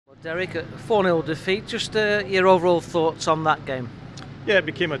Derek, a 4-0 defeat, just your overall thoughts on that game? Yeah, it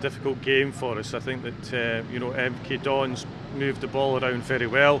became a difficult game for us. I think that MK Dons moved the ball around very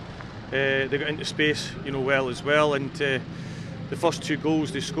well. They got into space, well as well, and the first 2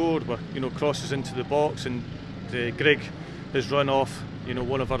 goals they scored were, crosses into the box, and Greg has run off,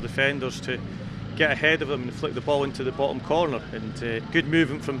 one of our defenders to get ahead of them and flick the ball into the bottom corner. And good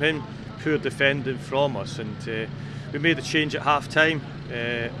movement from him, poor defending from us, and we made a change at half time.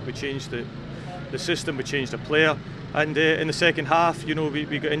 We changed the system, we changed the player, and in the second half, we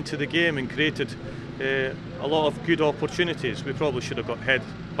got into the game and created a lot of good opportunities. We probably should have got head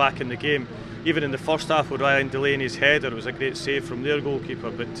back in the game. Even in the first half with Ryan Delaney's header, it was a great save from their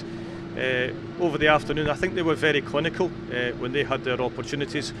goalkeeper, but over the afternoon I think they were very clinical when they had their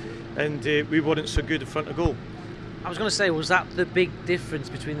opportunities, and we weren't so good in front of goal. I was going to say, was that the big difference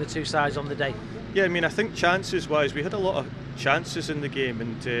between the two sides on the day? Yeah, I think chances wise we had a lot of chances in the game,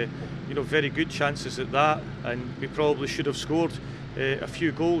 and very good chances at that, and we probably should have scored a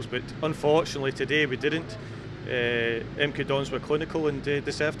few goals, but unfortunately today we didn't. MK Dons were clinical and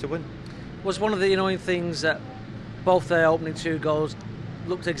deserved to win. Was one of the annoying things that both their opening 2 goals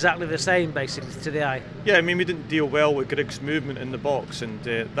looked exactly the same basically to the eye? Yeah, we didn't deal well with Greg's movement in the box, and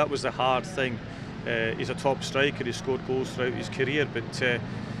that was the hard thing. He's a top striker, he's scored goals throughout his career, but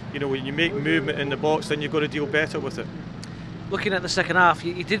when you make movement in the box, then you've got to deal better with it. Looking at the second half,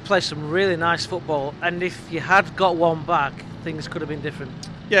 you did play some really nice football, and if you had got one back, things could have been different.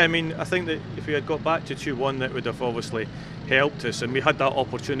 Yeah, I think that if we had got back to 2-1, that would have obviously helped us, and we had that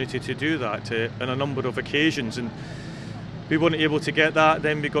opportunity to do that on a number of occasions, and we weren't able to get that.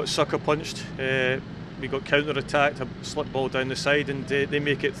 Then we got sucker punched, we got counter-attacked, a slip ball down the side, and they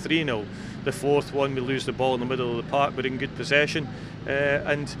make it 3-0. The fourth one, we lose the ball in the middle of the park, we're in good possession,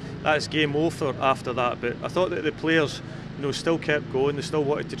 and that's game over after that. But I thought that the players still kept going, they still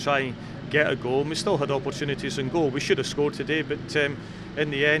wanted to try and get a goal, and we still had opportunities in goal. We should have scored today, but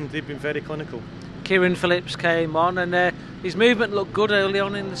in the end they've been very clinical. Kieran Phillips came on, and his movement looked good early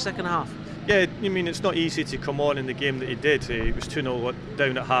on in the second half. Yeah, it's not easy to come on in the game that he did. He was 2-0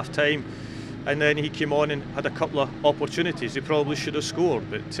 down at half time, and then he came on and had a couple of opportunities. He probably should have scored,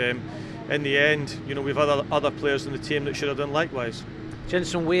 but in the end, we've other players in the team that should have done likewise.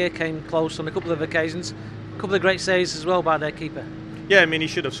 Jensen Weir came close on a couple of occasions, a couple of great saves as well by their keeper. Yeah, he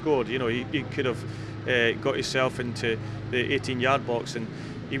should have scored. He could have got himself into the 18-yard box, and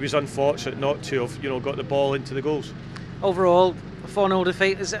he was unfortunate not to have got the ball into the goals. Overall, a 4-0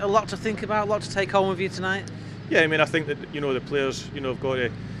 defeat. Is it a lot to think about, a lot to take home with you tonight? Yeah, I think that the players have got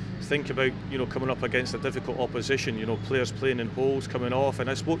to think about coming up against a difficult opposition. Players playing in holes, coming off, and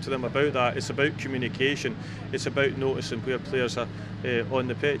I spoke to them about that. It's about communication. It's about noticing where players are on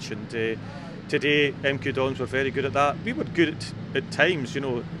the pitch, and today MK Dons were very good at that. We were good at times,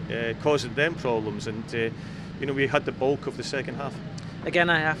 causing them problems, and we had the bulk of the second half.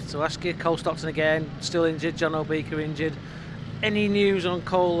 Again, I have to ask you, Cole Stockton again, still injured, John O'Beaker injured. Any news on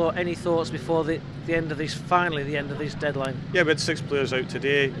Cole or any thoughts before the end of this, finally the end of this deadline? Yeah, we had 6 players out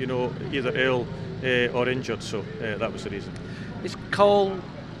today, either ill or injured, so that was the reason. Is Cole,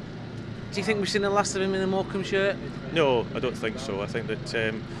 do you think we've seen the last of him in the Morecambe shirt? No, I don't think so. I think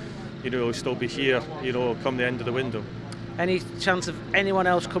that he'll still be here, come the end of the window. Any chance of anyone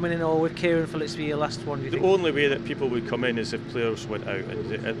else coming in, or with Kieran Phillips be your last one, do you think? The only way that people would come in is if players went out,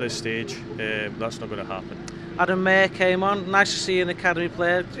 and at this stage that's not going to happen. Adam Mayer came on, nice to see an academy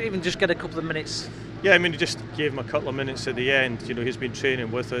player, even just get a couple of minutes. Yeah, he just gave him a couple of minutes at the end. He's been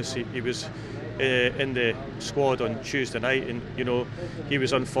training with us, he was in the squad on Tuesday night, and he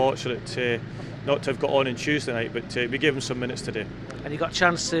was unfortunate not to have got on Tuesday night, but we gave him some minutes today. And you got a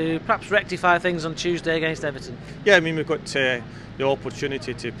chance to perhaps rectify things on Tuesday against Everton? Yeah, we've got the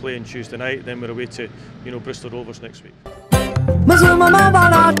opportunity to play on Tuesday night, then we're away to Bristol Rovers next week.